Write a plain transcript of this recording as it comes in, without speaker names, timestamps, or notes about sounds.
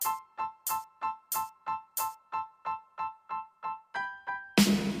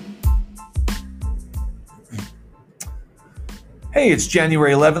Hey, it's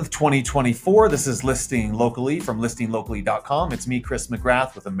January 11th, 2024. This is Listing Locally from listinglocally.com. It's me, Chris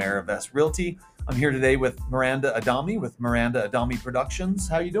McGrath with AmeriVest Realty. I'm here today with Miranda Adami with Miranda Adami Productions.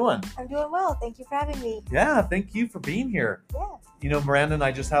 How you doing? I'm doing well. Thank you for having me. Yeah, thank you for being here. Yeah. You know, Miranda and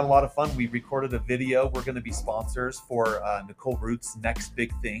I just had a lot of fun. We recorded a video. We're going to be sponsors for Nicole Root's Next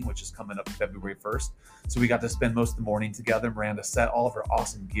Big Thing, which is coming up February 1st. So we got to spend most of the morning together. Miranda set all of her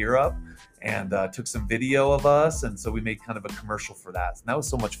awesome gear up and took some video of us. And so we made kind of a commercial for that. And that was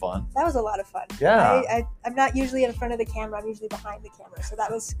so much fun. That was a lot of fun. Yeah. I'm not usually in front of the camera. I'm usually behind the camera. So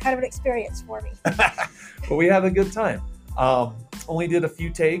that was kind of an experience for me. But we had a good time. Only did a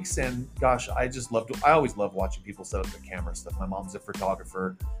few takes, and gosh, I always love watching people set up their camera stuff. My mom's a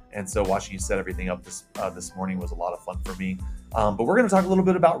photographer, and so watching you set everything up this morning was a lot of fun for me. But we're going to talk a little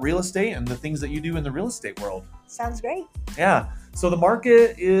bit about real estate and the things that you do in the real estate world. Sounds great. Yeah. So the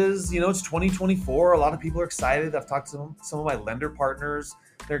market is, it's 2024. A lot of people are excited. I've talked to some of my lender partners.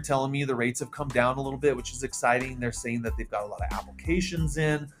 They're telling me the rates have come down a little bit, which is exciting. They're saying that they've got a lot of applications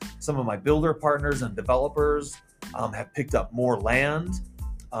in. Some of my builder partners and developers have picked up more land.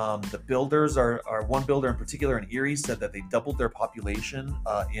 The builders are one builder in particular in Erie said that they doubled their population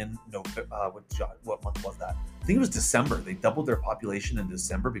in what month was that? I think it was December. They doubled their population in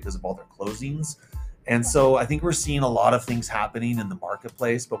December because of all their closings. And so I think we're seeing a lot of things happening in the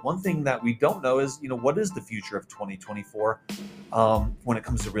marketplace. But one thing that we don't know is, what is the future of 2024 when it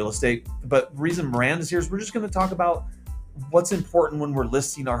comes to real estate? But the reason Miranda's here is we're just going to talk about what's important when we're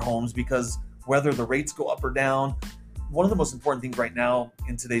listing our homes, because whether the rates go up or down, one of the most important things right now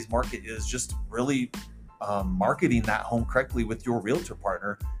in today's market is just really marketing that home correctly with your realtor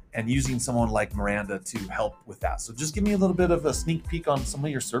partner and using someone like Miranda to help with that. So just give me a little bit of a sneak peek on some of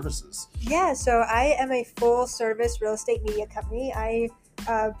your services. Yeah, so I am a full service real estate media company. I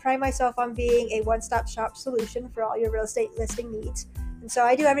pride myself on being a one-stop shop solution for all your real estate listing needs. And so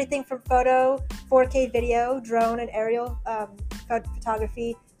I do everything from photo, 4K video, drone and aerial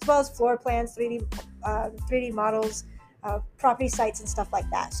photography, as well as floor plans, 3D models, property sites and stuff like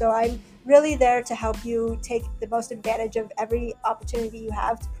that. So I'm really there to help you take the most advantage of every opportunity you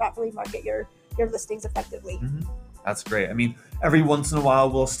have to properly market your listings effectively. Mm-hmm. That's great. I mean, every once in a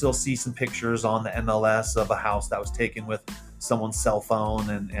while, we'll still see some pictures on the MLS of a house that was taken with someone's cell phone,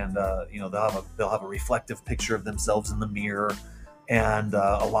 and they'll have a reflective picture of themselves in the mirror, and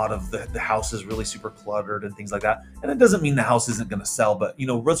a lot of the house is really super cluttered and things like that. And it doesn't mean the house isn't going to sell, but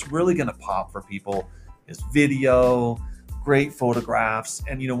what's really going to pop for people is video, great photographs.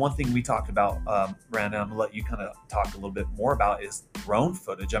 And one thing we talked about, Miranda, I'm gonna let you kind of talk a little bit more about, is drone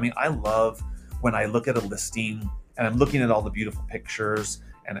footage. I mean, I love when I look at a listing and I'm looking at all the beautiful pictures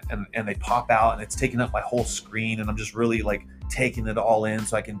and they pop out and it's taking up my whole screen, and I'm just really like taking it all in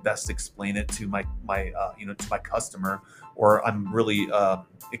so I can best explain it to my to my customer, or I'm really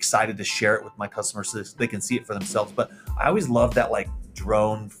excited to share it with my customers so they can see it for themselves. But I always love that like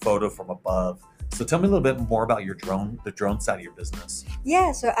drone photo from above. So tell me a little bit more about the drone side of your business.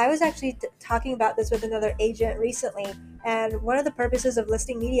 Yeah, so I was actually talking about this with another agent recently, and one of the purposes of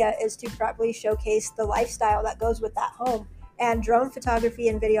listing media is to properly showcase the lifestyle that goes with that home. And drone photography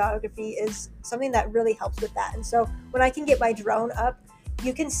and videography is something that really helps with that. And so when I can get my drone up,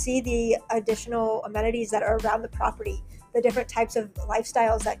 you can see the additional amenities that are around the property, the different types of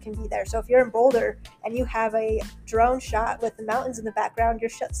lifestyles that can be there. So if you're in Boulder and you have a drone shot with the mountains in the background, you're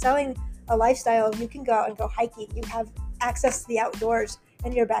selling a lifestyle. You can go out and go hiking. You have access to the outdoors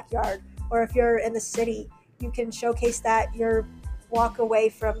in your backyard. Or if you're in the city, you can showcase that your walk away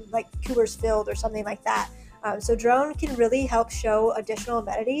from like Coors Field or something like that. So drone can really help show additional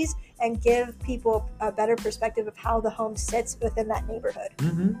amenities and give people a better perspective of how the home sits within that neighborhood.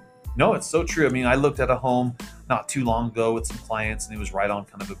 Mm-hmm. No, it's so true. I mean, I looked at a home not too long ago with some clients, and it was right on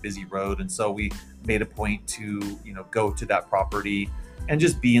kind of a busy road. And so we made a point to, go to that property and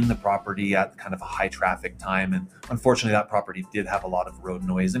just be in the property at kind of a high traffic time. And unfortunately, that property did have a lot of road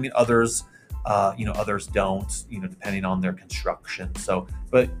noise. I mean, others don't, depending on their construction. So,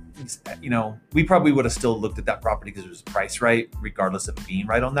 but, we probably would have still looked at that property because it was priced right, regardless of it being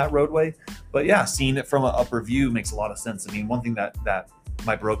right on that roadway. But yeah, seeing it from an upper view makes a lot of sense. I mean, one thing that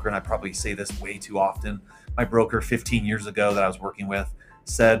my broker, and I probably say this way too often, my broker 15 years ago that I was working with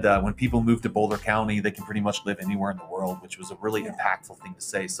said when people move to Boulder County, they can pretty much live anywhere in the world, which was a really impactful thing to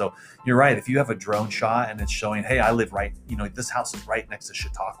say. So you're right. If you have a drone shot and it's showing, hey, I live right, this house is right next to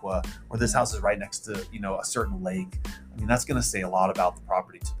Chautauqua, or this house is right next to, a certain lake. I mean, that's going to say a lot about the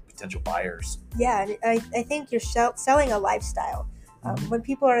property to the potential buyers. Yeah, I think you're selling a lifestyle. When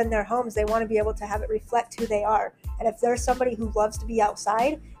people are in their homes, they want to be able to have it reflect who they are. And if there's somebody who loves to be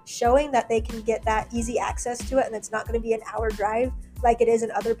outside, showing that they can get that easy access to it and it's not going to be an hour drive like it is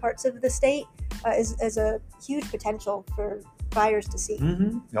in other parts of the state is a huge potential for buyers to see.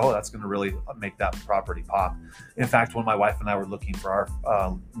 Oh, that's going to really make that property pop. In fact, when my wife and I were looking for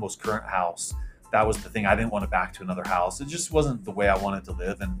our most current house, that was the thing. I didn't want to back to another house. It just wasn't the way I wanted to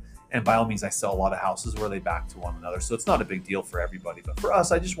live. And by all means, I sell a lot of houses where they back to one another. So it's not a big deal for everybody. But for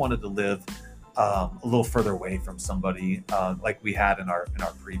us, I just wanted to live a little further away from somebody like we had in our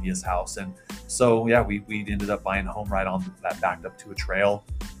previous house. And so, yeah, we ended up buying a home right on that backed up to a trail,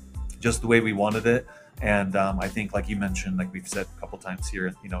 just the way we wanted it. And I think, like you mentioned, like we've said a couple times here,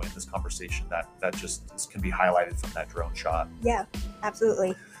 in this conversation, that just can be highlighted from that drone shot. Yeah,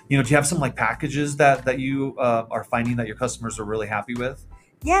 absolutely. Do you have some like packages that you are finding that your customers are really happy with?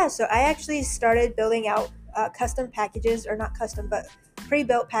 Yeah, so I actually started building out custom packages, or not custom, but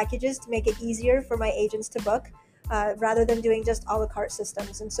pre-built packages to make it easier for my agents to book rather than doing just a la carte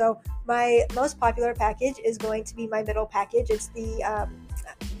systems. And so my most popular package is going to be my middle package. It's the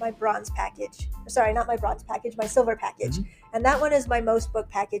my bronze package. Sorry, not my bronze package, my silver package. And that one is my most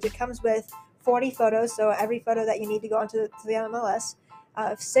booked package. It comes with 40 photos, so every photo that you need to go onto the MLS,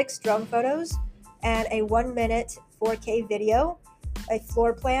 6 drone photos, and a 1-minute 4K video, a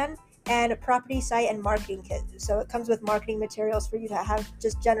floor plan, and a property site and marketing kit. So it comes with marketing materials for you to have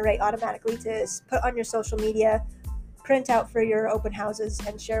just generate automatically to put on your social media, print out for your open houses,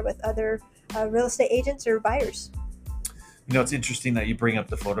 and share with other real estate agents or buyers. It's interesting that you bring up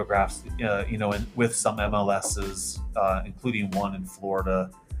the photographs, and with some MLSs, including one in Florida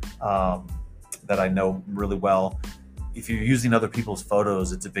that I know really well. If you're using other people's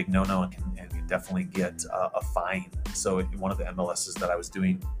photos, it's a big no-no and can definitely get a fine. So in one of the MLSs that I was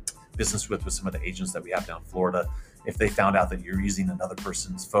doing business with some of the agents that we have down in Florida, if they found out that you're using another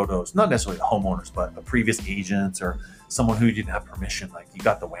person's photos, not necessarily the homeowners, but a previous agent or someone who didn't have permission, like you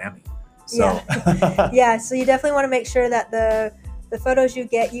got the whammy. So. Yeah. So you definitely want to make sure that the photos you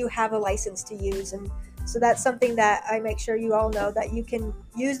get, you have a license to use. And so that's something that I make sure you all know, that you can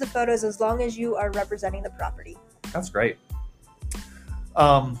use the photos as long as you are representing the property. That's great.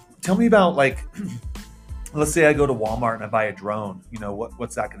 Tell me about, like, let's say I go to Walmart and I buy a drone,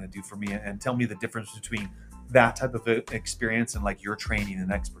 what's that going to do for me? And tell me the difference between that type of experience and like your training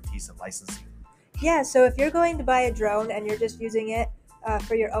and expertise and licensing. Yeah. So if you're going to buy a drone and you're just using it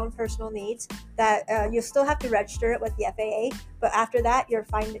for your own personal needs, that you'll still have to register it with the FAA, but after that you're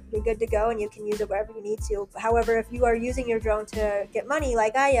fine, you're good to go, and you can use it wherever you need to. However, if you are using your drone to get money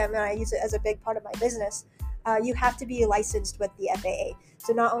like I am, and I use it as a big part of my business, you have to be licensed with the FAA.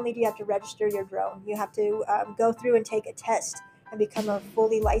 So not only do you have to register your drone, you have to go through and take a test and become a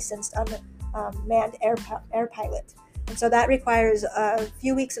fully licensed unmanned air pilot. And so that requires a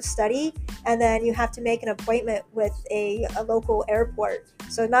few weeks of study, and then you have to make an appointment with a local airport.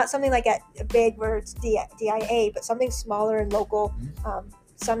 So not something like at big where it's DIA, but something smaller and local.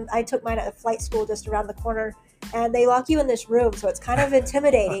 I took mine at a flight school just around the corner, and they lock you in this room. So it's kind of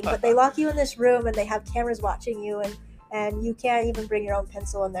intimidating, but they lock you in this room and they have cameras watching you, and you can't even bring your own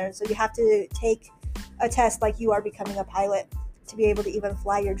pencil in there. So you have to take a test like you are becoming a pilot to be able to even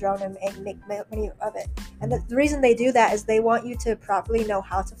fly your drone and make money of it. And the reason they do that is they want you to properly know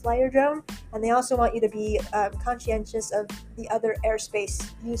how to fly your drone, and they also want you to be conscientious of the other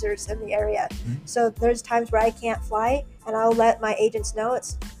airspace users in the area. So there's times where I can't fly, and I'll let my agents know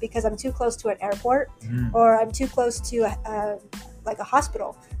it's because I'm too close to an airport, or I'm too close to like a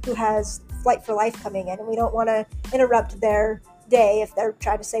hospital who has Flight for Life coming in, and we don't want to interrupt their day if they're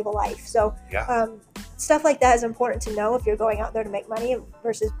trying to save a life. So stuff like that is important to know if you're going out there to make money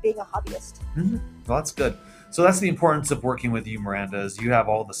versus being a hobbyist. Well, that's good. So that's the importance of working with you, Miranda, is you have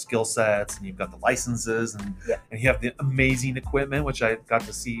all the skill sets and you've got the licenses and you have the amazing equipment, which I got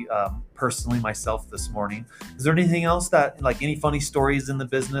to see personally myself this morning. Is there anything else that, like, any funny stories in the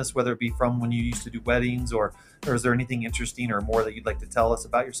business, whether it be from when you used to do weddings, or is there anything interesting or more that you'd like to tell us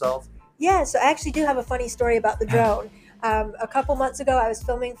about yourself? Yeah, so I actually do have a funny story about the drone. A couple months ago, I was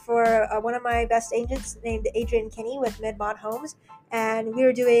filming for one of my best agents named Adrian Kinney with Midmont Homes, and we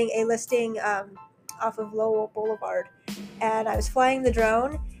were doing a listing off of Lowell Boulevard, and I was flying the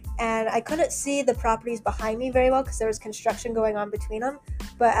drone, and I couldn't see the properties behind me very well because there was construction going on between them.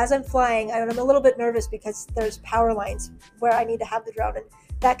 But as I'm flying, I'm a little bit nervous because there's power lines where I need to have the drone, and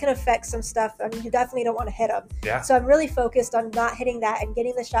that can affect some stuff, and you definitely don't want to hit them. Yeah. So I'm really focused on not hitting that and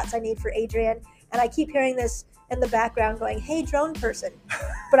getting the shots I need for Adrian. And I keep hearing this in the background going, "Hey, drone person,"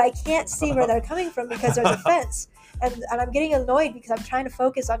 but I can't see where they're coming from because there's a fence. And I'm getting annoyed because I'm trying to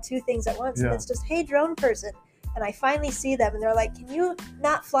focus on two things at once. And it's just, "Hey, drone person." And I finally see them, and they're like, "Can you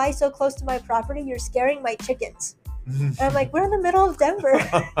not fly so close to my property? You're scaring my chickens." And I'm like, "We're in the middle of Denver."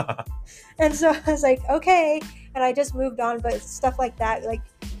 And so I was like, "Okay." And I just moved on. But stuff like that, like,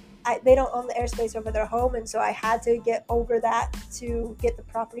 they don't own the airspace over their home, and so I had to get over that to get the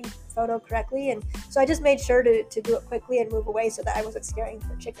property photo correctly. And so I just made sure to do it quickly and move away so that I wasn't scaring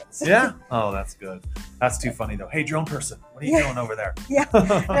for chickens. Yeah. Oh, that's good. That's too funny though. Hey, drone person, what are you doing over there? Yeah.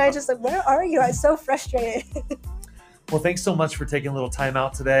 And I was just like, "Where are you?" I was so frustrated. Well, thanks so much for taking a little time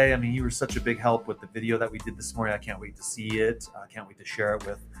out today. I mean, you were such a big help with the video that we did this morning. I can't wait to see it. I can't wait to share it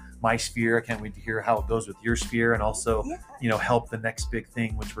with my sphere. I can't wait to hear how it goes with your sphere, and also, help the next big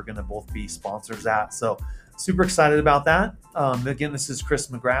thing, which we're going to both be sponsors at. So super excited about that. Again, this is Chris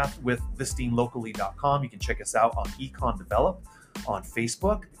McGrath with listinglocally.com. You can check us out on Econ Develop on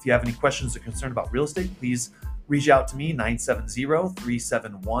Facebook. If you have any questions or concern about real estate, please reach out to me,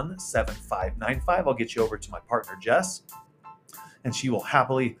 970-371-7595. I'll get you over to my partner, Jess, and she will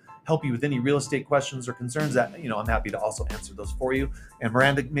happily help you with any real estate questions or concerns that, I'm happy to also answer those for you. And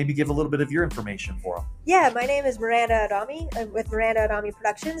Miranda, maybe give a little bit of your information for them. Yeah, my name is Miranda Adami. I'm with Miranda Adami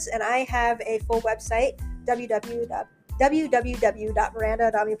Productions, and I have a full website,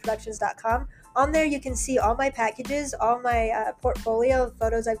 www.mirandaadamiproductions.com. On there, you can see all my packages, all my portfolio of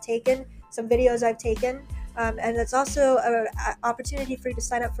photos I've taken, some videos I've taken. And it's also an opportunity for you to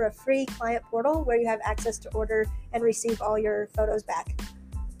sign up for a free client portal where you have access to order and receive all your photos back.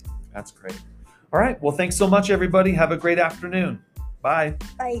 That's great. All right. Well, thanks so much, everybody. Have a great afternoon. Bye.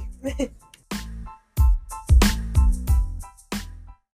 Bye.